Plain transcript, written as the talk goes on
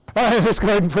All right, let's go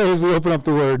ahead and pray as we open up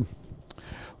the Word.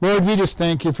 Lord, we just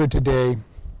thank you for today.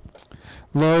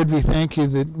 Lord, we thank you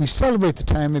that we celebrate the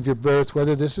time of your birth.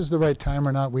 Whether this is the right time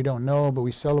or not, we don't know, but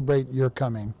we celebrate your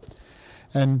coming.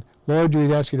 And Lord,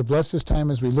 we ask you to bless this time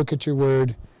as we look at your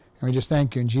Word, and we just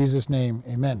thank you in Jesus' name.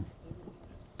 Amen.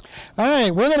 All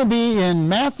right, we're going to be in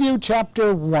Matthew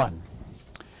chapter 1.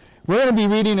 We're going to be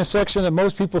reading a section that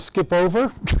most people skip over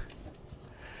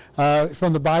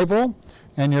from the Bible.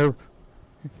 And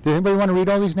did anybody want to read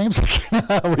all these names?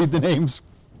 I'll read the names.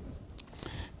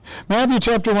 Matthew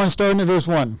chapter 1, starting at verse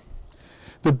 1.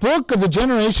 The book of the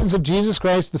generations of Jesus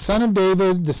Christ, the son of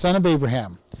David, the son of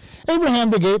Abraham.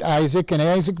 Abraham begat Isaac, and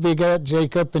Isaac begat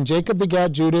Jacob, and Jacob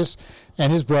begat Judas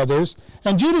and his brothers.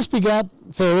 And Judas begat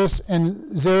Phares and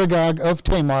Zeragog of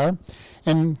Tamar.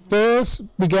 And Phares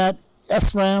begat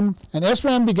Esram, and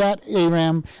Esram begat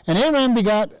Aram, and Aram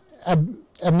begat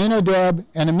Aminadab,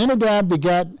 and Aminadab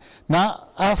begat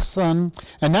Naasan,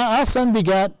 and Naasan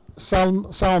begat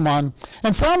Salmon,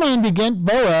 and Salmon begat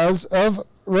Boaz of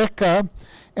Rekah,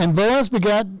 and Boaz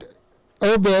begat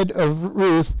Obed of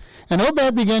Ruth, and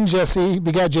Obed begat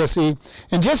Jesse,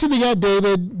 and Jesse begat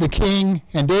David the king,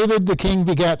 and David the king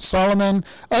begat Solomon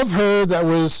of her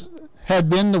that had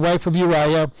been the wife of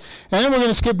Uriah. And then we're going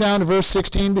to skip down to verse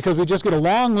 16 because we just get a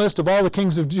long list of all the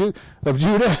kings of Judah.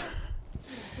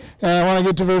 And I want to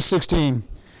get to verse 16.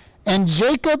 And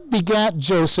Jacob begat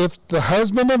Joseph, the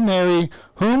husband of Mary,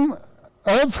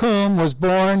 of whom was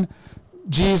born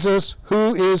Jesus,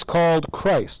 who is called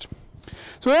Christ.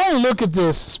 So we want to look at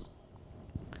this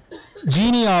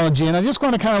genealogy, and I just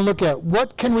want to kind of look at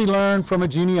what can we learn from a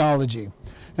genealogy.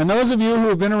 And those of you who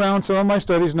have been around some of my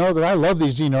studies know that I love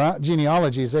these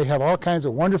genealogies. They have all kinds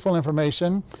of wonderful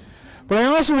information. But I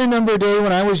also remember a day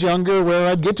when I was younger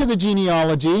where I'd get to the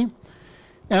genealogy,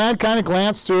 and I'd kind of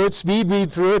glance through it, speed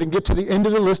read through it, and get to the end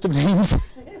of the list of names.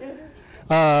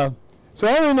 So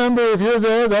I remember, if you're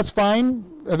there, that's fine.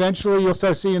 Eventually you'll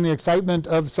start seeing the excitement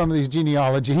of some of these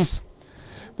genealogies.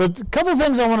 But a couple of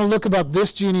things I want to look about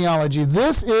this genealogy.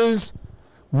 This is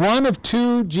one of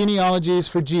two genealogies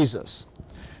for Jesus.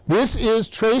 This is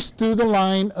traced through the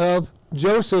line of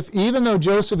Joseph, even though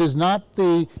Joseph is not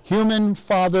the human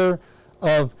father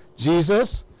of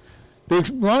Jesus. They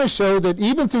want to show that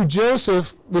even through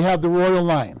Joseph, we have the royal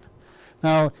line.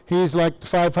 Now, he's like the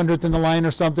 500th in the line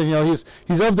or something. You know,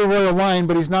 he's of the royal line,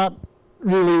 but he's not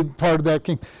really part of that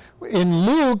king. In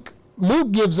Luke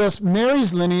gives us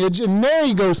Mary's lineage, and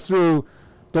Mary goes through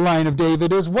the line of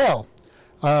David as well.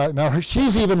 Now,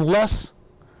 she's even less,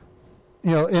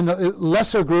 in the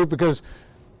lesser group, because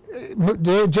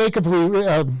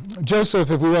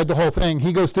Joseph, if we read the whole thing,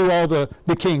 he goes through all the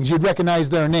kings. You'd recognize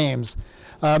their names.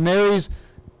 Mary's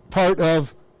part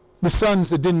of the sons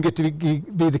that didn't get to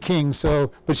be the king,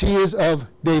 but she is of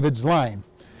David's line.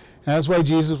 And that's why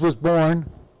Jesus was born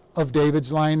of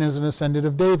David's line as an ascendant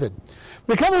of David.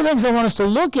 But a couple of things I want us to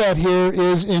look at here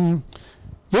is in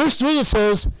verse 3 it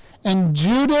says, and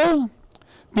Judah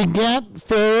begat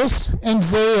Phares and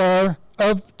Zerah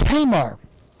of Tamar.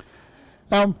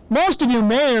 Now, most of you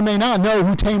may or may not know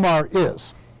who Tamar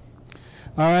is.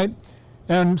 All right?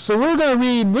 And so we're going to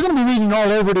be reading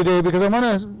all over today because I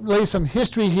want to lay some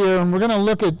history here, and we're going to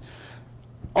look at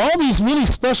all these really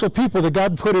special people that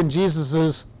God put in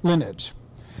Jesus' lineage.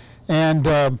 And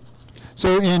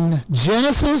so in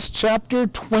Genesis chapter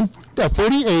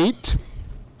 38,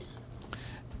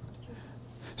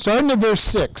 starting at verse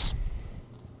 6,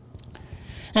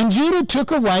 and Judah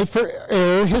took a wife for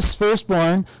Er, his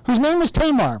firstborn, whose name was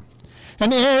Tamar.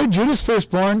 And Er, Judah's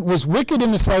firstborn, was wicked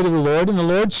in the sight of the Lord, and the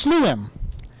Lord slew him.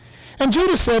 And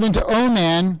Judah said unto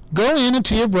Onan, go in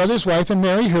unto your brother's wife, and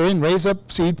marry her, and raise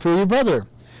up seed for your brother.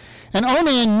 And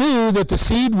Onan knew that the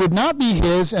seed would not be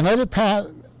his, and let it pass.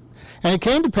 And it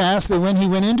came to pass that when he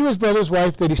went into his brother's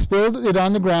wife, that he spilled it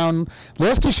on the ground,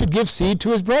 lest he should give seed to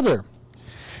his brother.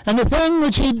 And the thing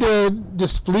which he did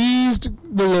displeased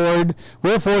the Lord,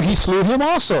 wherefore he slew him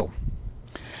also.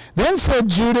 Then said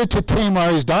Judah to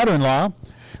Tamar, his daughter-in-law,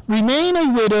 remain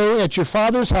a widow at your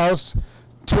father's house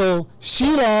till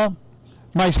Shelah,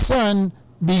 my son,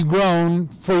 be grown.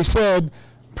 For he said,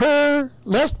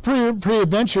 lest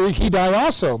peradventure he die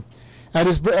also,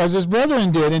 as his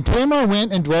brethren did. And Tamar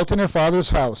went and dwelt in her father's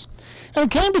house. And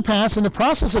it came to pass in the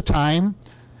process of time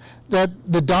that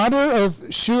the daughter of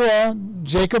Shua,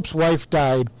 Jacob's wife,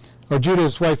 died, or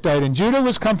Judah's wife died. And Judah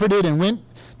was comforted and went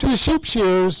to the sheep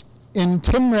shearers in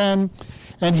Timran,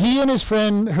 and he and his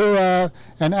friend Hurrah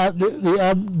and the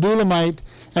Adullamite.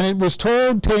 And it was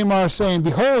told Tamar, saying,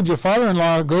 behold, your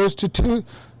father-in-law goes to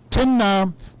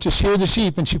Timnah to shear the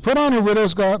sheep, and she put on her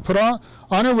widow's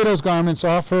garments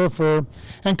off her fur,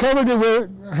 and covered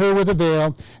her with a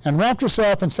veil, and wrapped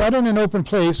herself, and sat in an open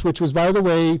place, which was by the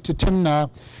way to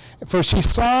Timnah, for she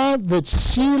saw that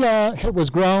Shelah was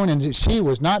grown, and that she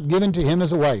was not given to him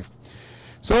as a wife.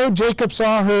 So Jacob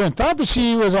saw her and thought that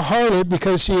she was a harlot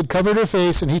because she had covered her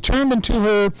face, and he turned unto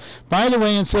her by the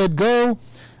way and said, Go,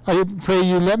 I pray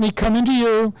you, let me come into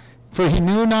you, for he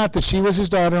knew not that she was his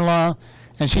daughter-in-law.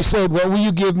 And she said, What will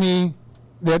you give me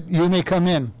that you may come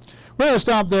in? We're going to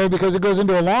stop there because it goes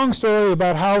into a long story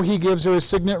about how he gives her a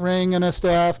signet ring and a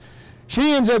staff.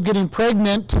 She ends up getting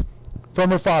pregnant from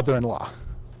her father-in-law.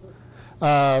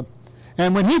 And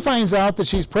when he finds out that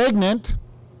she's pregnant,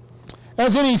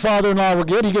 as any father-in-law will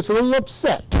get, he gets a little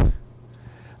upset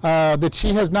that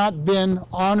she has not been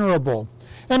honorable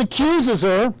and accuses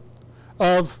her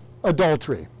of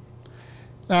adultery.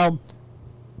 Now,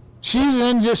 she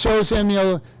then just shows him,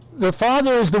 the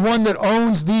father is the one that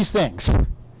owns these things,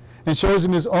 and shows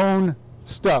him his own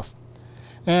stuff.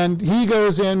 And he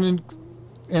goes in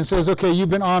and says, okay, you've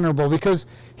been honorable, because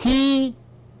he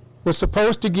was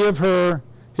supposed to give her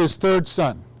his third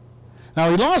son. Now,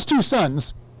 he lost 2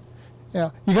 sons. You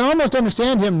can almost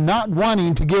understand him not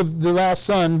wanting to give the last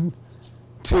son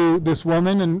to this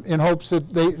woman in hopes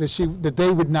that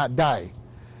they would not die.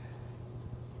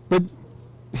 But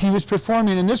he was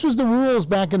performing, and this was the rules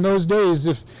back in those days.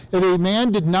 If a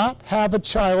man did not have a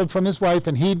child from his wife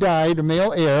and he died, a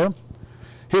male heir,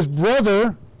 his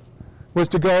brother was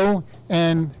to go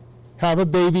and have a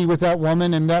baby with that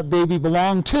woman, and that baby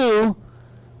belonged to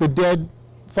the dead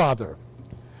father.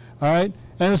 All right?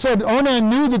 And it said Onan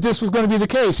knew that this was going to be the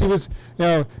case. He was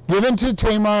given to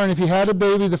Tamar, and if he had a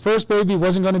baby, the first baby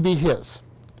wasn't going to be his.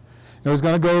 It was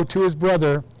going to go to his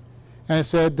brother, and it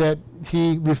said that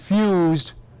he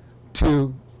refused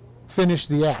to finish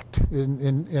the act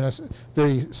in a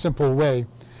very simple way.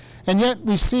 And yet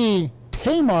we see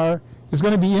Tamar is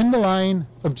going to be in the line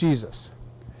of Jesus.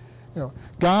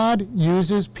 God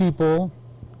uses people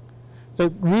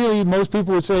that really most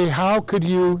people would say, how could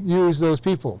you use those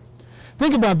people?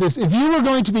 Think about this. If you were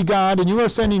going to be God and you were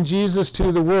sending Jesus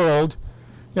to the world,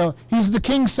 he's the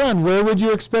king's son. Where would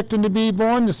you expect him to be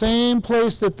born? The same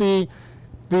place that the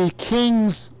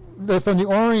kings from the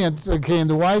Orient came,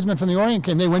 the wise men from the Orient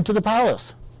came. They went to the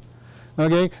palace.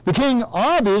 Okay? The king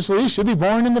obviously should be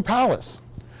born in the palace.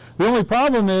 The only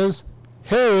problem is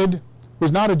Herod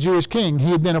was not a Jewish king.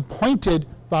 He had been appointed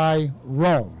by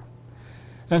Rome.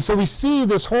 And so we see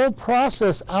this whole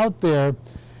process out there.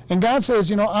 And God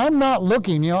says, I'm not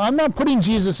looking, I'm not putting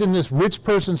Jesus in this rich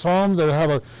person's home that have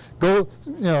a gold,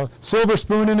 silver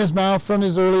spoon in his mouth from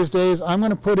his earliest days. I'm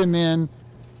going to put him in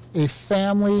a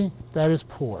family that is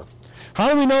poor. How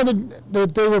do we know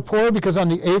that they were poor? Because on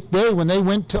the 8th day, when they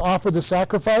went to offer the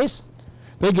sacrifice,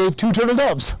 they gave 2 turtle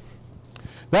doves.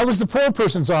 That was the poor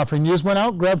person's offering. You just went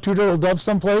out, grabbed 2 turtle doves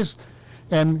someplace,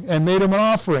 and made them an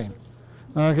offering.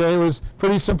 Okay, it was a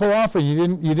pretty simple offering. You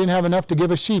didn't have enough to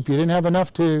give a sheep. You didn't have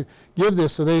enough to give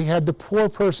this, so they had the poor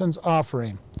person's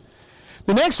offering.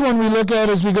 The next one we look at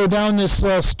as we go down this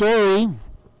story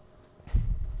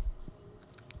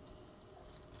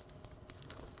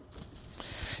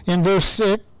in verse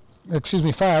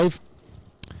 5.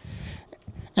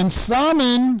 And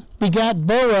Salmon begat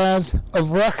Boaz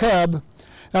of Rechab.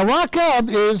 Now Rechab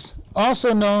is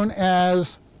also known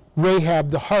as Rahab,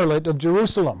 the harlot of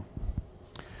Jerusalem.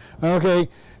 Okay,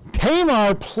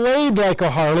 Tamar played like a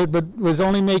harlot, but was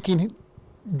only making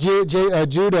Judah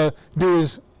do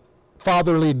his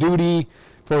fatherly duty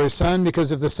for his son,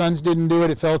 because if the sons didn't do it,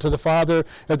 it fell to the father.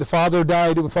 If the father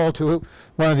died, it would fall to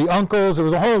one of the uncles. There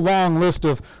was a whole long list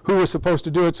of who was supposed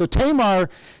to do it. So Tamar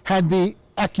had the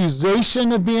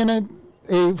accusation of being a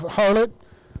harlot.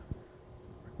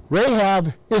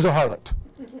 Rahab is a harlot.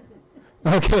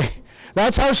 Okay,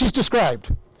 that's how she's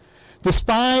described. The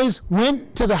spies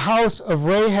went to the house of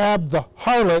Rahab the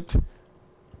harlot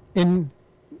in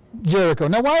Jericho.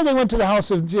 Now, why they went to the house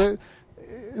of the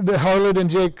harlot in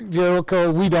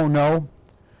Jericho, we don't know.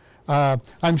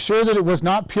 I'm sure that it was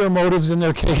not pure motives in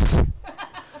their case.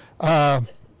 The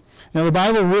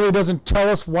Bible really doesn't tell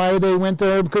us why they went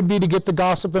there. It could be to get the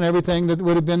gossip and everything that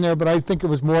would have been there, but I think it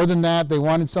was more than that. They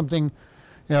wanted something,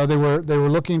 they were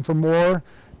looking for more.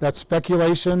 That's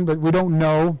speculation, but we don't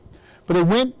know. But they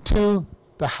went to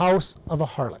the house of a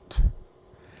harlot.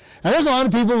 And there's a lot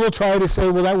of people who will try to say,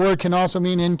 well, that word can also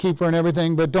mean innkeeper and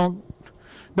everything, but don't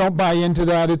buy into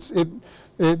that.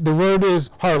 The word is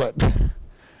harlot.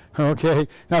 Okay.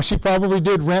 Now she probably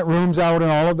did rent rooms out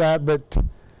and all of that, but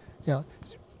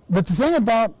But the thing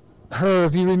about her,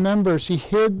 if you remember, she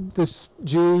hid the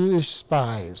Jewish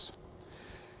spies.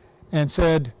 and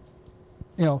said,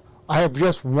 I have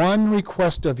just one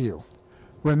request of you.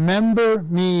 Remember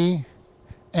me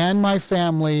and my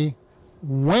family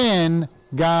when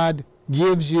God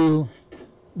gives you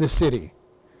the city.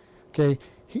 Okay,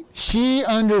 she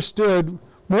understood,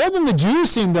 more than the Jews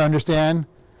seemed to understand,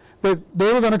 that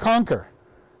they were going to conquer.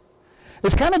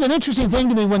 It's kind of an interesting thing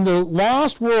to me when the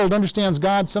lost world understands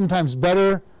God sometimes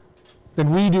better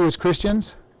than we do as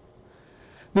Christians.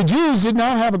 The Jews did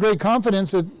not have a great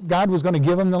confidence that God was going to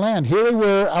give them the land. Here they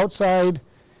were outside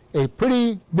a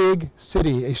pretty big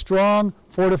city, a strong,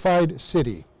 fortified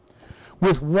city,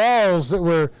 with walls that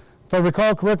were, if I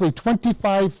recall correctly,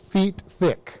 25 feet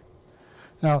thick.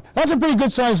 Now, that's a pretty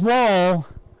good-sized wall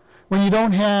when you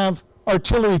don't have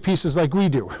artillery pieces like we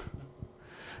do.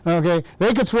 Okay,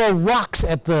 they could throw rocks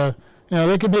at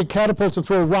they could make catapults and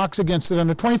throw rocks against it, and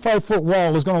a 25-foot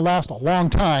wall is going to last a long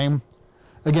time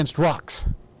against rocks.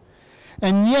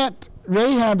 And yet,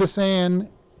 Rahab is saying,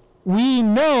 we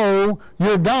know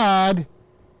your God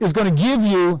is going to give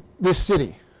you this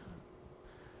city.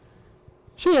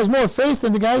 She has more faith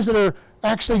than the guys that are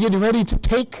actually getting ready to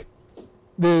take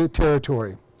the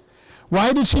territory.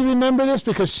 Why did she remember this?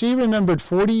 Because she remembered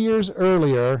 40 years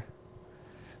earlier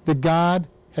that God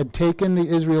had taken the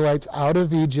Israelites out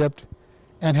of Egypt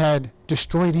and had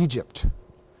destroyed Egypt.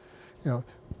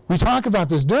 We talk about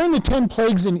this. During the 10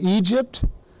 plagues in Egypt,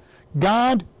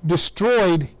 God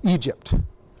destroyed Egypt.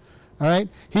 All right?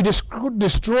 He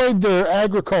destroyed their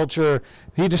agriculture.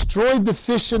 He destroyed the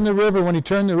fish in the river when he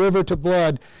turned the river to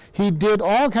blood. He did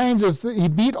all kinds of he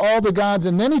beat all the gods,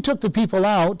 and then he took the people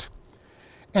out,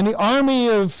 and the army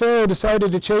of Pharaoh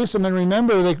decided to chase them. And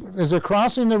remember, as they're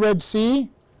crossing the Red Sea,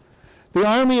 the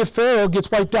army of Pharaoh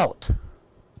gets wiped out.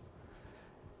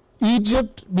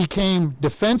 Egypt became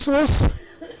defenseless,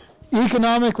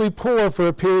 economically poor for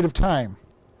a period of time.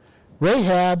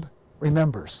 Rahab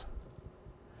remembers.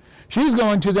 She's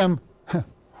going to them,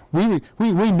 we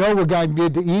know what God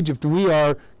did to Egypt, and we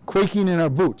are quaking in our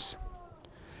boots.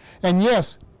 And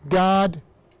yes, God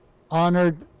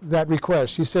honored that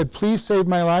request. She said, please save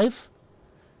my life.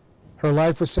 Her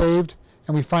life was saved,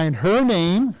 and we find her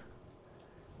name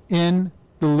in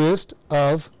the list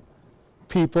of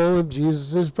people of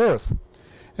Jesus' birth.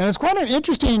 And it's quite an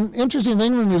interesting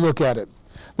thing when we look at it.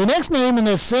 The next name in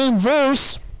this same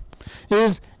verse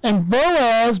is, and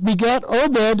Boaz begat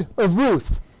Obed of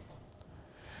Ruth.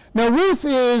 Now Ruth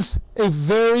is a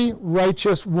very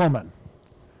righteous woman.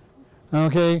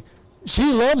 Okay? She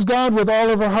loves God with all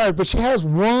of her heart, but she has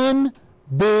one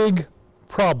big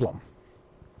problem.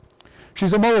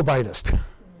 She's a Moabitist.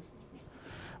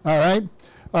 All right?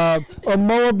 A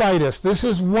Moabitess. This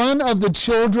is one of the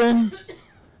children.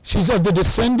 She's of the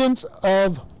descendants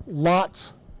of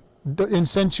Lot's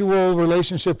insensual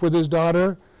relationship with his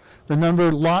daughter.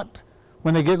 Remember Lot,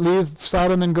 when they leave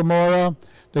Sodom and Gomorrah,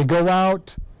 they go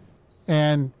out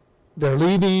and they're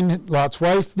leaving. Lot's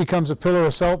wife becomes a pillar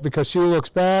of salt because she looks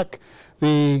back.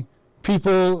 Lot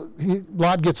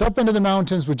gets up into the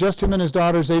mountains with just him and his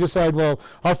daughters. They decide, well,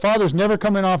 our father's never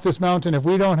coming off this mountain. If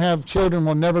we don't have children,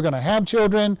 we're never going to have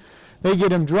children. They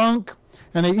get him drunk,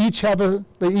 and they each have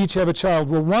a child.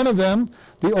 Well, one of them,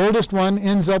 the oldest one,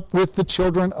 ends up with the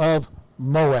children of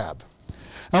Moab.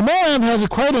 Now, Moab has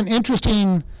quite an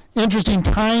interesting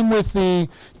time with the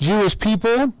Jewish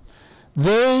people.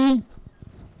 They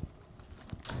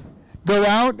go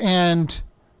out, and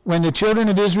when the children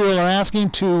of Israel are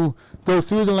asking to go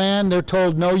through the land, they're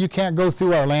told, no, you can't go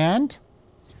through our land.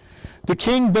 The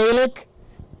king Balak,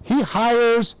 he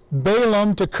hires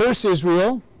Balaam to curse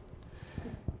Israel.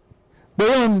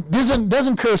 Balaam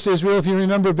doesn't curse Israel. If you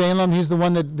remember Balaam, he's the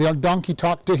one that the donkey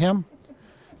talked to him.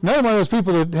 Another one of those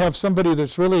people that have somebody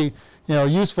that's really,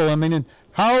 useful. I mean,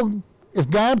 if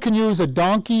God can use a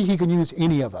donkey, he can use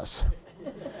any of us.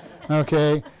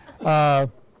 Okay? And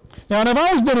I've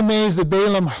always been amazed that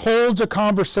Balaam holds a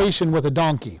conversation with a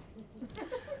donkey.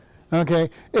 Okay?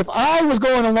 If I was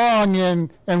going along and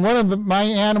one of my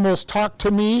animals talked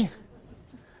to me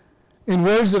in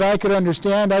words that I could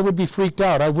understand, I would be freaked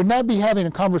out. I would not be having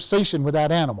a conversation with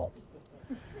that animal.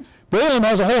 Balaam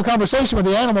has a whole conversation with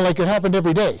the animal like it happened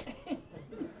every day.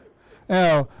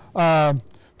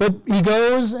 But he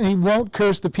goes and he won't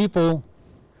curse the people.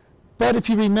 But if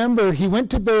you remember, he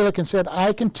went to Balak and said,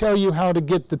 I can tell you how to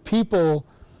get the people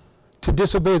to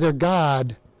disobey their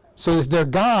God so that their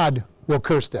God will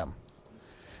curse them.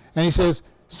 And he says,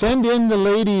 send in the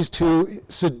ladies to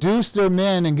seduce their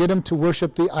men and get them to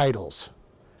worship the idols.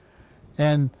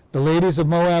 And the ladies of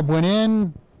Moab went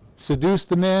in, seduced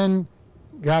the men,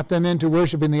 got them into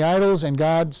worshiping the idols, and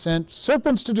God sent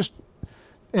serpents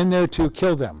in there to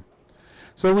kill them.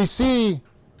 So we see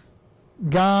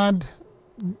God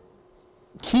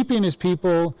keeping his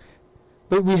people,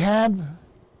 but we have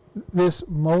this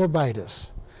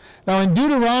Moabitess. Now in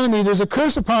Deuteronomy, there's a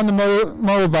curse upon the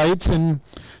Moabites in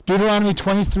Deuteronomy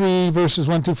 23, verses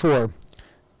 1 through 4.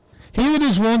 He that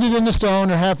is wounded in the stone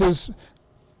or hath his...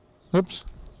 verse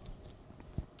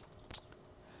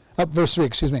 3,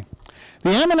 excuse me. The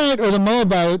Ammonite or the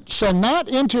Moabite shall not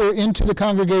enter into the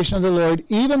congregation of the Lord,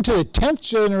 even to the 10th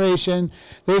generation.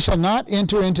 They shall not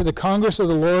enter into the congress of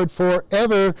the Lord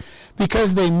forever,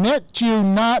 because they met you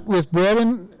not with bread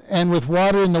and with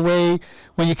water in the way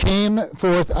when you came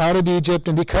forth out of Egypt,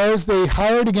 and because they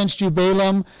hired against you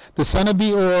Balaam, the son of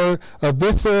Beor, of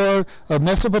Bithor, of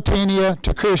Mesopotamia,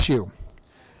 to curse you.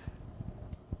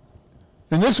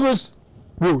 And this was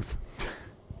Ruth.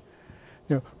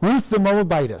 Ruth the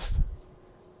Moabitess.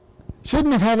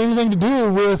 Shouldn't have had anything to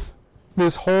do with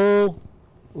this whole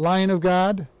line of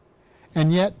God,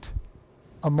 and yet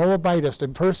a Moabitess, a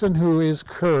person who is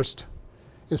cursed,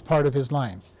 is part of his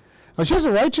line. Now, she's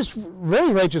a righteous,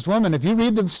 very righteous woman. If you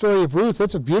read the story of Ruth,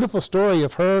 it's a beautiful story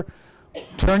of her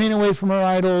turning away from her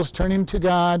idols, turning to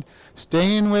God,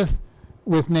 staying with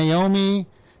Naomi,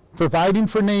 providing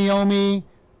for Naomi,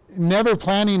 never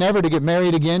planning ever to get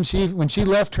married again. When she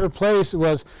left her place, it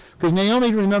was because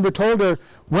Naomi, remember, told her,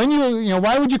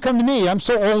 why would you come to me? I'm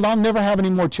so old, I'll never have any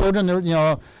more children.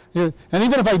 And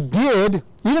even if I did,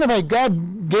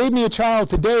 God gave me a child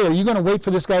today, are you going to wait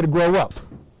for this guy to grow up?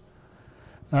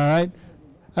 All right?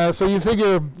 So you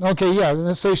figure, okay, yeah,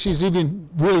 let's say she's even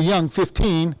really young,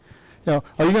 15. Are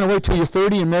you going to wait till you're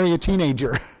 30 and marry a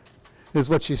teenager? Is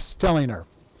what she's telling her.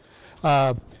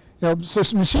 So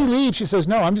when she leaves, she says,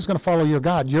 no, I'm just going to follow your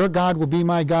God. Your God will be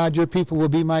my God. Your people will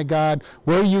be my God.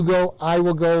 Where you go, I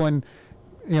will go. And,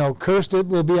 cursed it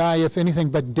will be I, if anything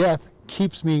but death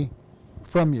keeps me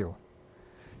from you.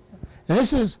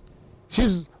 And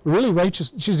she's really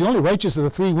righteous. She's the only righteous of the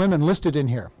three women listed in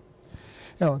here.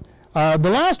 The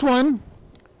last one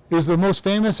is the most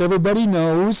famous. Everybody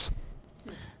knows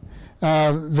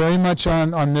very much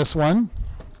on this one.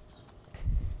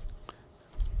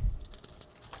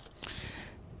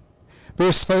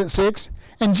 Verse 6,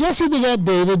 and Jesse begat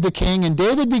David the king, and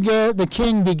David the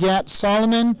king begat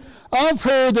Solomon of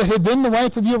her that had been the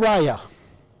wife of Uriah.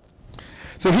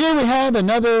 So here we have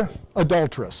another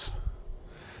adulteress.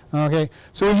 Okay,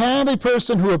 so we have a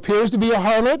person who appears to be a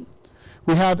harlot.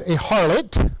 We have a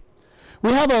harlot.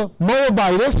 We have a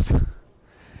Moabitess.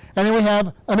 And then we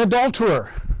have an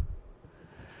adulterer.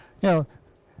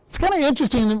 It's kind of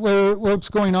interesting what's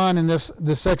going on in this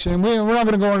section. And we're not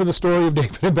going to go into the story of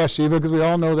David and Bathsheba because we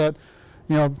all know that,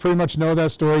 pretty much know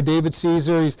that story. David sees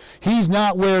her. He's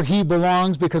not where he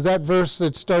belongs, because that verse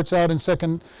that starts out in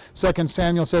 2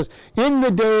 Samuel says, in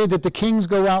the day that the kings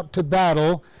go out to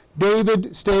battle,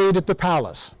 David stayed at the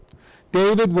palace.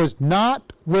 David was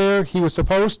not where he was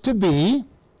supposed to be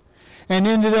and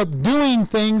ended up doing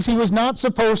things he was not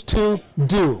supposed to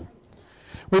do,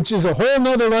 which is a whole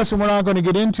nother lesson we're not going to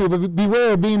get into, but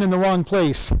beware of being in the wrong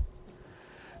place,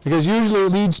 because usually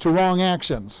it leads to wrong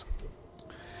actions.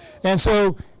 And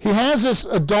so he has this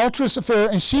adulterous affair,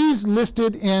 and she's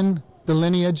listed in the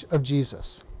lineage of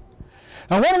Jesus.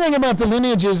 Now, one thing about the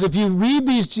lineage is, if you read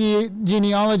these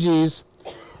genealogies,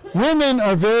 women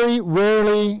are very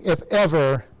rarely, if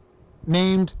ever,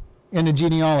 named in a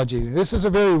genealogy. This is a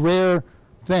very rare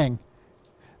thing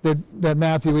that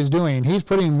Matthew is doing. He's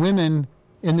putting women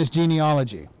in this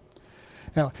genealogy.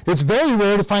 Now, it's very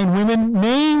rare to find women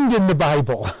named in the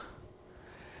Bible.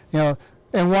 And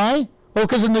why? Well,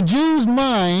 because in the Jews'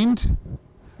 mind,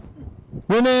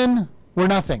 women were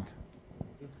nothing.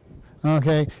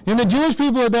 Okay? In the Jewish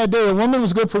people of that day, a woman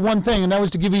was good for one thing, and that was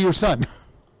to give you your son.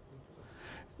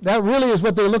 That really is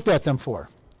what they looked at them for.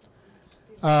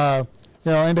 And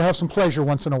to have some pleasure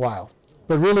once in a while.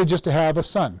 But really just to have a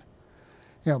son.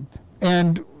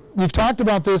 And we've talked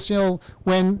about this,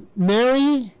 when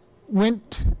Mary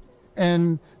went,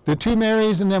 and the two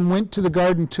Marys and them went to the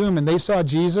garden tomb and they saw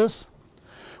Jesus,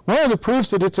 one of the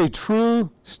proofs that it's a true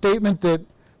statement that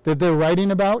they're writing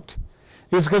about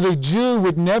is because a Jew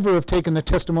would never have taken the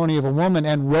testimony of a woman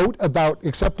and wrote about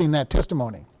accepting that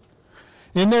testimony.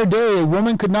 In their day, a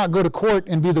woman could not go to court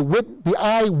and be the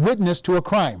eyewitness to a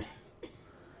crime.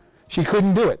 She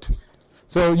couldn't do it.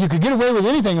 So you could get away with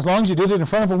anything as long as you did it in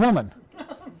front of a woman.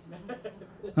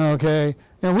 Okay?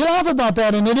 And we laugh about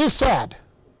that, and it is sad.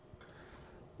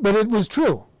 But it was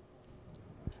true.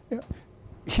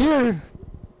 Here,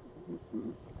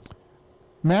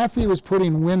 Matthew is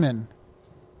putting women,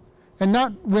 and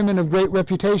not women of great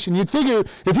reputation. You'd figure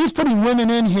if he's putting women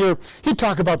in here, he'd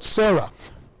talk about Sarah.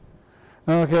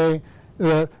 Okay?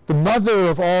 the mother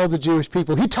of all the Jewish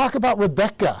people. He'd talk about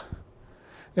Rebecca.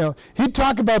 He'd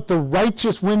talk about the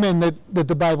righteous women that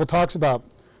the Bible talks about.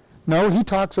 No, he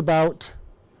talks about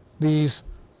these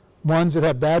ones that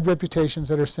have bad reputations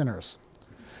that are sinners.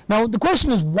 Now, the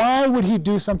question is, why would he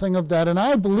do something of that? And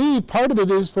I believe part of it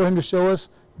is for him to show us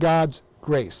God's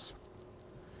grace.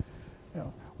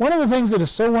 One of the things that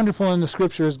is so wonderful in the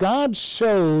Scripture is God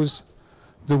shows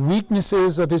the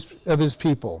weaknesses of his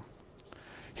people.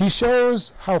 He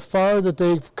shows how far that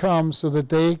they've come so that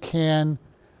they can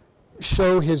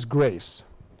show his grace.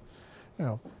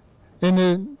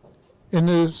 In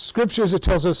the Scriptures it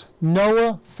tells us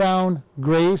Noah found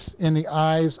grace in the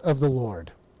eyes of the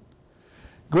Lord.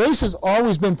 Grace has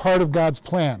always been part of God's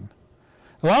plan.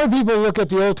 A lot of people look at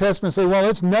the Old Testament and say, well,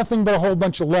 it's nothing but a whole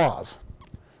bunch of laws.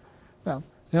 Now,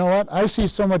 you know what? I see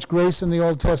so much grace in the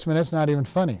Old Testament, it's not even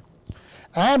funny.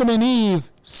 Adam and Eve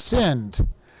sinned.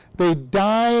 They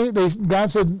die.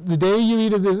 God said, the day you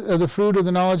eat of the fruit of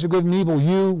the knowledge of good and evil,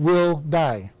 you will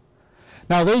die.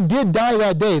 Now, they did die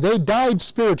that day. They died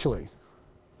spiritually.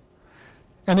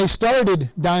 And they started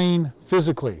dying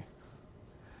physically.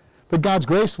 But God's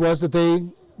grace was that they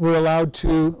were allowed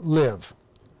to live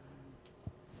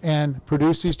and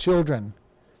produce these children.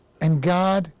 And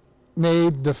God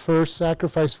made the first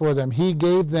sacrifice for them. He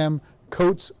gave them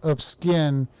coats of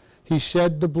skin. He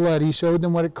shed the blood. He showed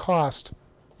them what it cost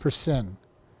for sin.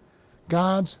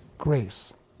 God's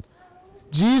grace.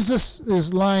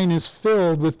 Jesus' line is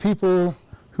filled with people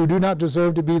who do not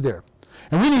deserve to be there.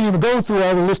 And we didn't even go through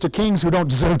all the list of kings who don't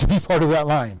deserve to be part of that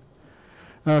line.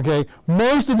 Okay,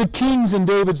 most of the kings in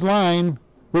David's line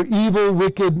were evil,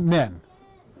 wicked men.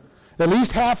 At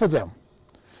least half of them.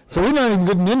 So we're not even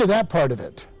getting into that part of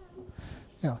it.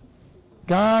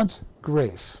 God's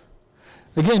grace.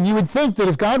 Again, you would think that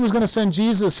if God was going to send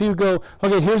Jesus, he would go,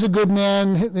 okay, here's a good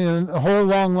man, a whole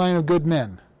long line of good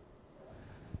men.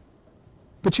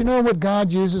 But you know what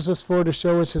God uses us for to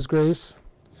show us his grace?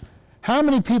 How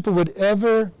many people would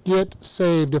ever get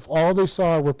saved if all they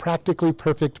saw were practically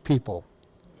perfect people?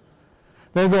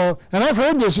 They go, and I've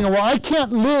heard this, well, I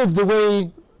can't live the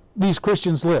way these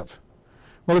Christians live.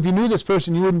 Well, if you knew this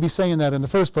person, you wouldn't be saying that in the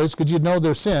first place because you'd know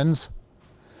their sins.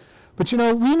 But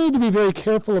we need to be very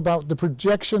careful about the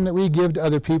projection that we give to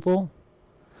other people.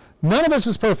 None of us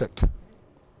is perfect.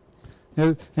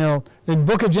 In the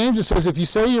book of James it says, if you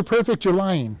say you're perfect, you're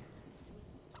lying.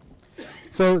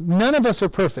 So none of us are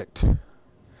perfect.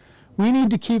 We need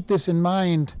to keep this in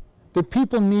mind, that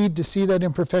people need to see that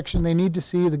imperfection. They need to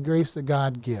see the grace that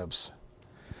God gives.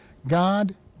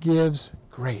 God gives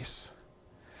grace.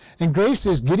 And grace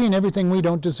is getting everything we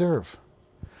don't deserve.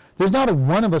 There's not a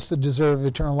one of us that deserves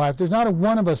eternal life. There's not a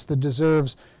one of us that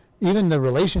deserves even the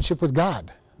relationship with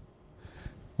God.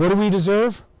 What do we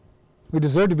deserve? We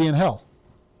deserve to be in hell.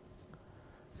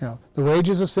 The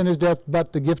wages of sin is death,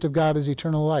 but the gift of God is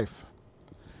eternal life.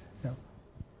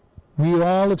 We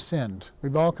all have sinned.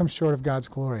 We've all come short of God's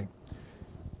glory.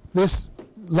 This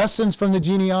lessons from the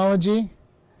genealogy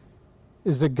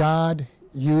is that God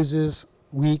uses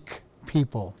weak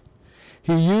people.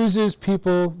 He uses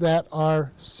people that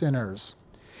are sinners.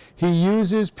 He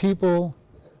uses people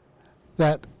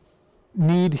that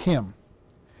need him.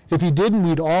 If he didn't,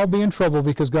 we'd all be in trouble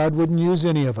because God wouldn't use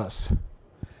any of us.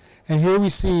 And here we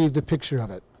see the picture of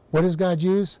it. What does God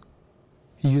use?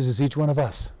 He uses each one of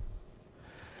us.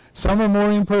 Some are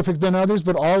more imperfect than others,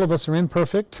 but all of us are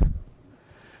imperfect.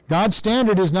 God's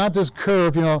standard is not this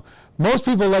curve. Most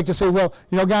people like to say, well,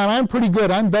 God, I'm pretty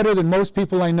good. I'm better than most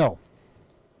people I know.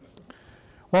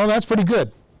 Well, that's pretty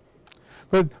good.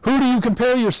 But who do you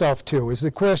compare yourself to is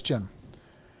the question.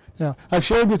 I've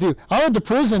shared with you, out at the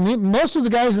prison, most of the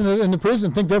guys in the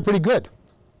prison think they're pretty good.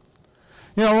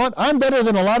 You know what? I'm better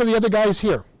than a lot of the other guys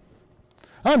here.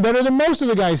 I'm better than most of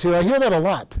the guys here. I hear that a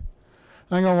lot.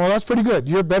 I go, well, that's pretty good.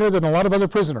 You're better than a lot of other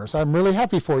prisoners. I'm really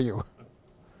happy for you.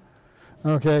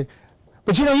 Okay.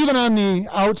 But even on the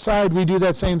outside, we do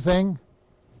that same thing.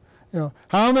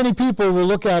 How many people will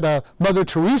look at Mother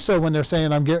Teresa when they're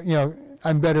saying,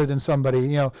 I'm better than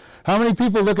somebody? How many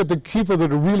people look at the people that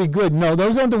are really good? No,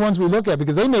 those aren't the ones we look at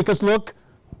because they make us look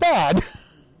bad.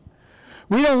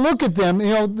 We don't look at them.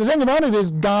 The thing about it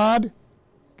is God,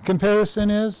 comparison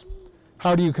is,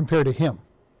 how do you compare to him?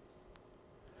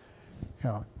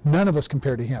 None of us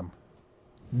compare to him.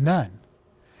 None.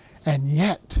 And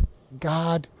yet,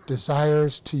 God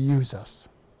desires to use us.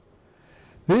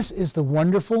 This is the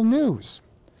wonderful news.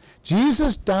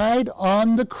 Jesus died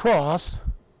on the cross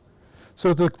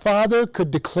so the Father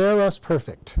could declare us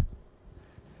perfect.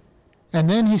 And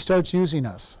then he starts using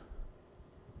us.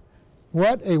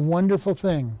 What a wonderful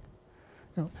thing.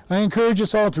 I encourage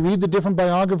us all to read the different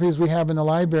biographies we have in the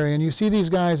library, and you see these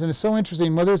guys, and it's so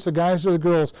interesting, whether it's the guys or the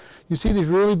girls, you see these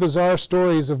really bizarre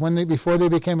stories of before they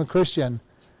became a Christian.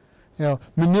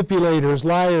 Manipulators,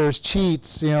 liars,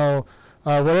 cheats,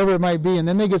 whatever it might be, and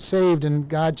then they get saved and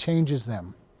God changes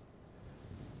them.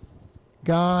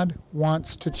 God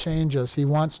wants to change us. He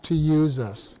wants to use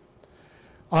us.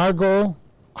 Our goal,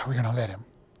 are we going to let Him?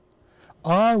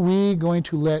 Are we going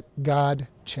to let God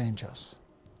change us?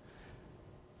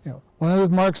 One of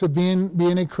the marks of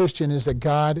being a Christian is that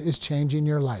God is changing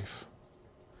your life.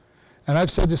 And I've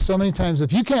said this so many times,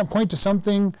 if you can't point to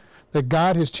something that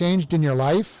God has changed in your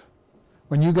life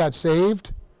when you got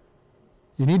saved,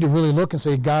 you need to really look and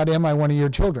say, God, am I one of your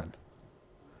children?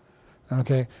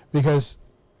 Okay? Because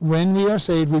when we are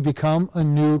saved, we become a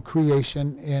new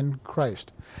creation in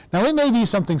Christ. Now, it may be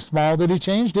something small that He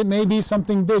changed. It may be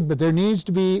something big, but there needs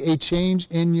to be a change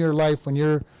in your life when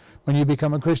you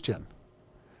become a Christian.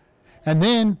 And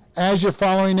then, as you're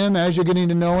following Him, as you're getting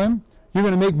to know Him, you're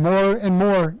going to make more and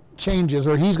more changes,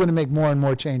 or He's going to make more and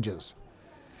more changes.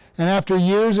 And after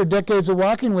years or decades of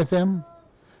walking with Him,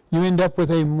 you end up with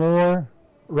a more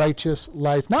righteous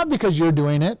life. Not because you're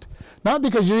doing it, not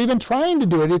because you're even trying to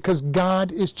do it, because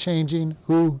God is changing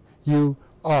who you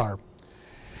are.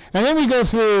 And then we go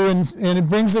through, and it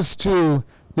brings us to,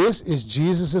 this is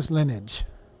Jesus' lineage.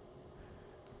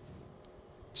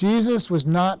 Jesus was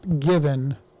not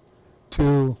given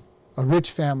to a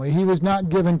rich family. He was not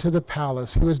given to the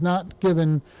palace. He was not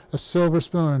given a silver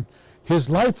spoon. His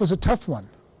life was a tough one.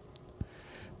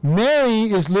 Mary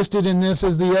is listed in this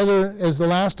as the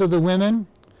last of the women.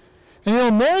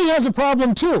 And Mary has a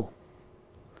problem too.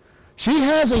 She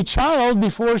has a child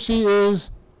before she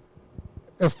is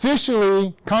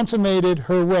officially consummated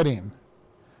her wedding.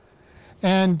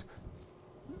 And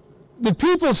the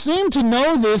people seem to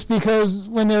know this because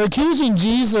when they're accusing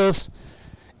Jesus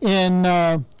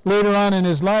later on in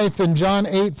His life in John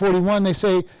 8:41, they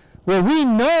say, well, we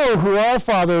know who our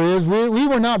father is. We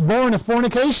were not born of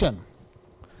fornication.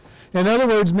 In other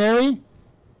words, Mary,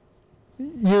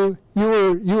 you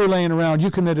were laying around. You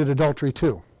committed adultery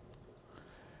too.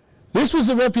 This was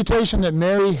the reputation that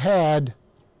Mary had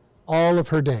all of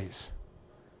her days.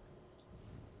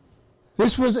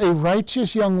 This was a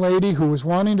righteous young lady who was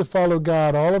wanting to follow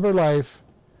God all of her life,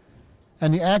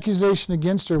 and the accusation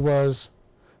against her was,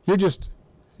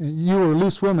 you were a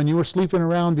loose woman. You were sleeping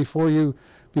around before you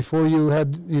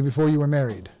were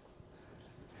married.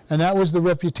 And that was the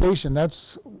reputation.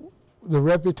 That's the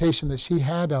reputation that she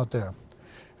had out there.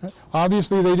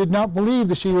 Obviously, they did not believe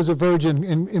that she was a virgin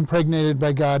impregnated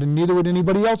by God, and neither would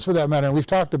anybody else for that matter. And we've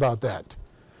talked about that.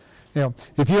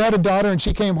 If you had a daughter and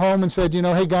she came home and said,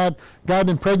 hey, God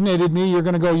impregnated me, you're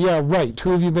going to go, yeah, right.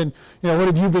 Who have you been? What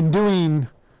have you been doing?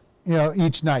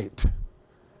 Each night.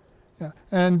 Yeah.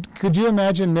 And could you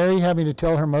imagine Mary having to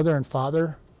tell her mother and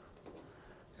father,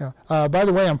 by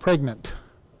the way, I'm pregnant.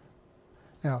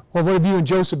 Well, what have you and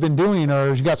Joseph been doing?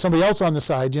 Or you got somebody else on the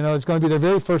side? It's going to be their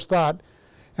very first thought.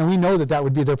 And we know that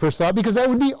would be their first thought because that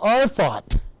would be our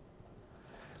thought.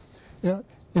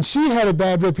 And she had a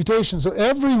bad reputation. So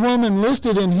every woman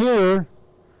listed in here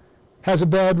has a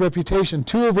bad reputation,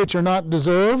 two of which are not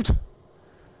deserved.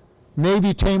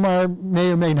 Maybe Tamar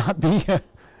may or may not be.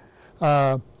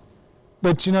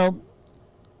 But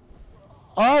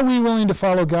are we willing to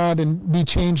follow God and be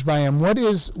changed by Him? What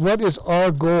is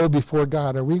our goal before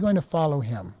God? Are we going to follow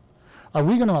Him? Are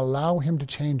we going to allow Him to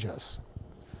change us?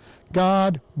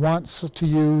 God wants to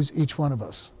use each one of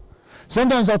us.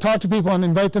 Sometimes I'll talk to people and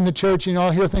invite them to church,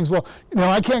 I'll hear things,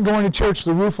 I can't go into church,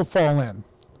 the roof will fall in.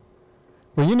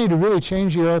 Well, you need to really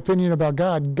change your opinion about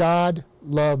God. God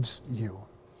loves you.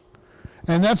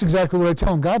 And that's exactly what I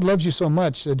tell them. God loves you so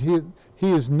much that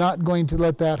He is not going to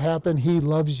let that happen. He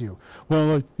loves you.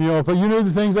 Well, if you knew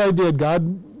the things I did,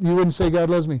 you wouldn't say God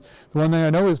loves me. The one thing I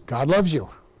know is God loves you.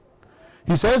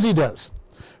 He says He does.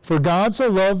 For God so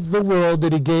loved the world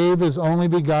that He gave His only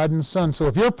begotten Son. So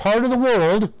if you're part of the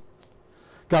world,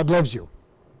 God loves you.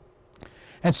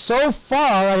 And so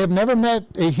far, I have never met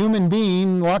a human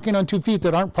being walking on 2 feet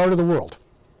that aren't part of the world.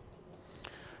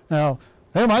 Now,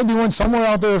 there might be one somewhere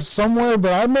out there somewhere,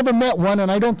 but I've never met one, and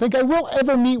I don't think I will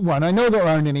ever meet one. I know there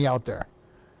aren't any out there.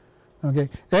 Okay?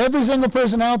 Every single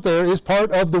person out there is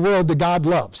part of the world that God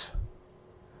loves.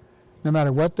 No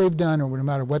matter what they've done or no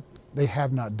matter what they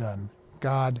have not done,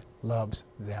 God loves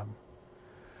them.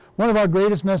 One of our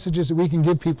greatest messages that we can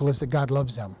give people is that God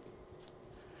loves them.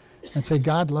 And say,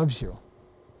 God loves you.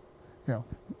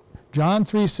 John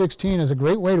 3:16 is a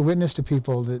great way to witness to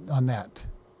people on that.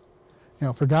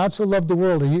 For God so loved the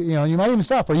world. You might even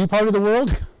stop. Are you part of the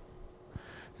world?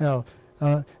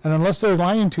 And unless they're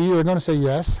lying to you, they're going to say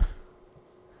yes.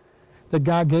 That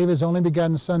God gave his only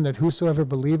begotten Son, that whosoever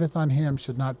believeth on him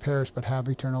should not perish but have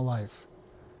eternal life.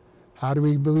 How do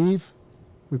we believe?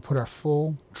 We put our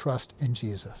full trust in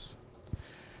Jesus.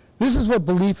 This is what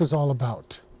belief is all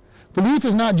about. Belief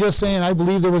is not just saying, I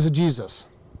believe there was a Jesus.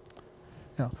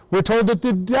 We're told that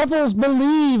the devils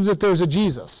believe that there's a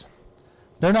Jesus.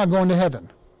 They're not going to heaven.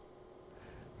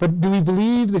 But do we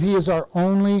believe that he is our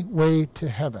only way to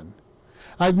heaven?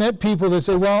 I've met people that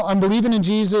say, well, I'm believing in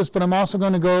Jesus, but I'm also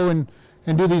going to go and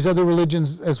do these other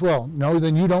religions as well. No,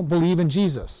 then you don't believe in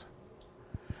Jesus.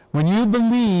 When you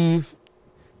believe,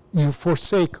 you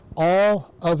forsake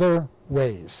all other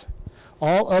ways,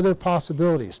 all other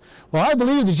possibilities. Well, I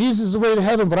believe that Jesus is the way to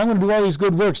heaven, but I'm going to do all these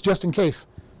good works just in case.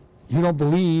 You don't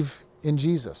believe in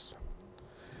Jesus.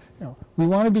 We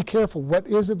want to be careful. What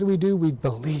is it that we do? We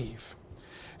believe.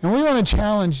 And we want to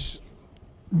challenge,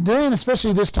 during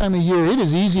especially this time of year, it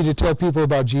is easy to tell people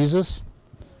about Jesus.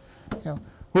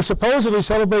 We're supposedly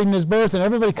celebrating his birth, and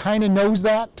everybody kind of knows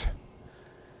that.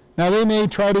 Now, they may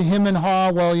try to hem and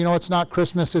haw, well, it's not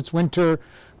Christmas, it's winter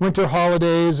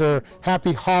holidays, or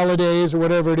happy holidays, or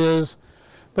whatever it is.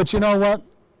 But you know what?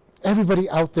 Everybody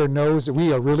out there knows that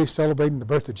we are really celebrating the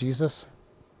birth of Jesus.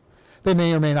 They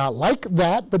may or may not like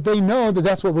that, but they know that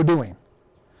that's what we're doing.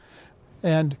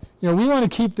 And, we want to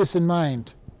keep this in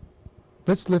mind.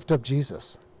 Let's lift up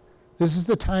Jesus. This is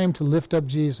the time to lift up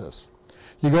Jesus.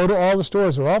 You go to all the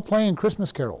stores, they're all playing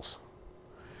Christmas carols.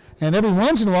 And every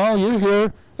once in a while you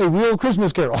hear a real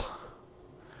Christmas carol.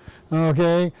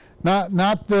 Okay?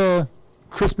 Not the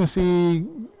Christmassy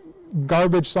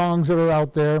garbage songs that are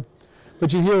out there,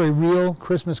 but you hear a real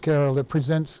Christmas carol that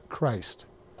presents Christ.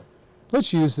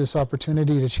 Let's use this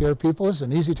opportunity to share people. It's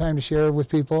an easy time to share with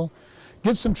people.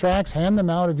 Get some tracts, hand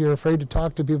them out if you're afraid to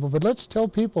talk to people, but let's tell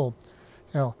people,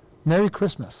 Merry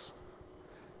Christmas.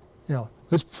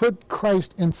 Let's put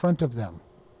Christ in front of them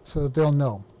so that they'll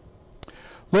know.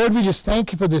 Lord, we just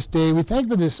thank you for this day. We thank you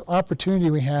for this opportunity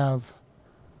we have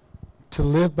to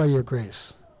live by your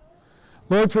grace.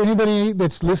 Lord, for anybody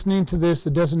that's listening to this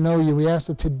that doesn't know you, we ask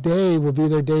that today will be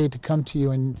their day to come to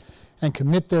you and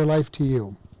commit their life to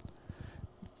you.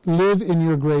 Live in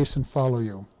your grace and follow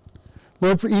you.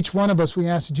 Lord, for each one of us, we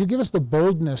ask that you give us the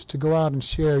boldness to go out and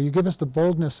share. You give us the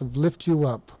boldness of lift you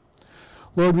up.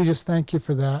 Lord, we just thank you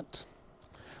for that.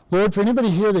 Lord, for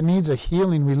anybody here that needs a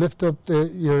healing, we lift up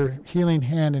your healing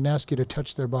hand and ask you to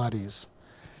touch their bodies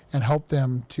and help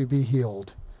them to be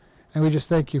healed. And we just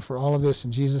thank you for all of this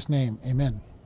in Jesus' name. Amen.